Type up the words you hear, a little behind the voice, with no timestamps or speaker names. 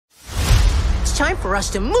time for us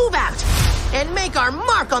to move out and make our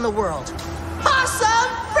mark on the world. Possum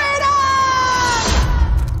freedom!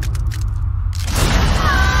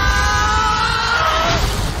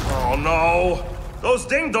 Oh, no. Those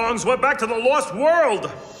ding-dongs went back to the lost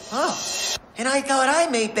world. Oh, and I thought I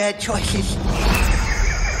made bad choices.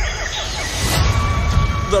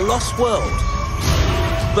 The Lost World.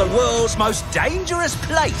 The world's most dangerous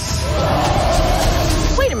place.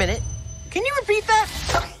 Wait a minute. Can you repeat that?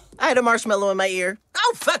 I had a marshmallow in my ear.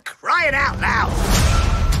 Oh, for crying out loud.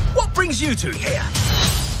 What brings you two here?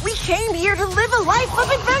 We came here to live a life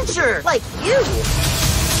of adventure, like you.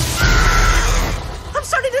 I'm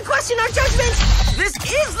starting to question our judgment. This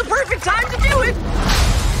is the perfect time to do it.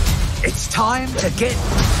 It's time to get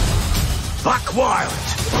buck wild.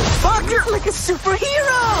 Buck, you're like a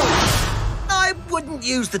superhero. I wouldn't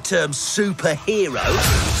use the term superhero.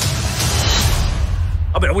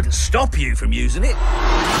 I mean, I wouldn't stop you from using it.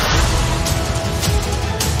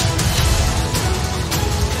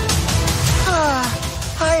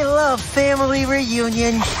 I love family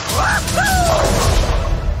reunion.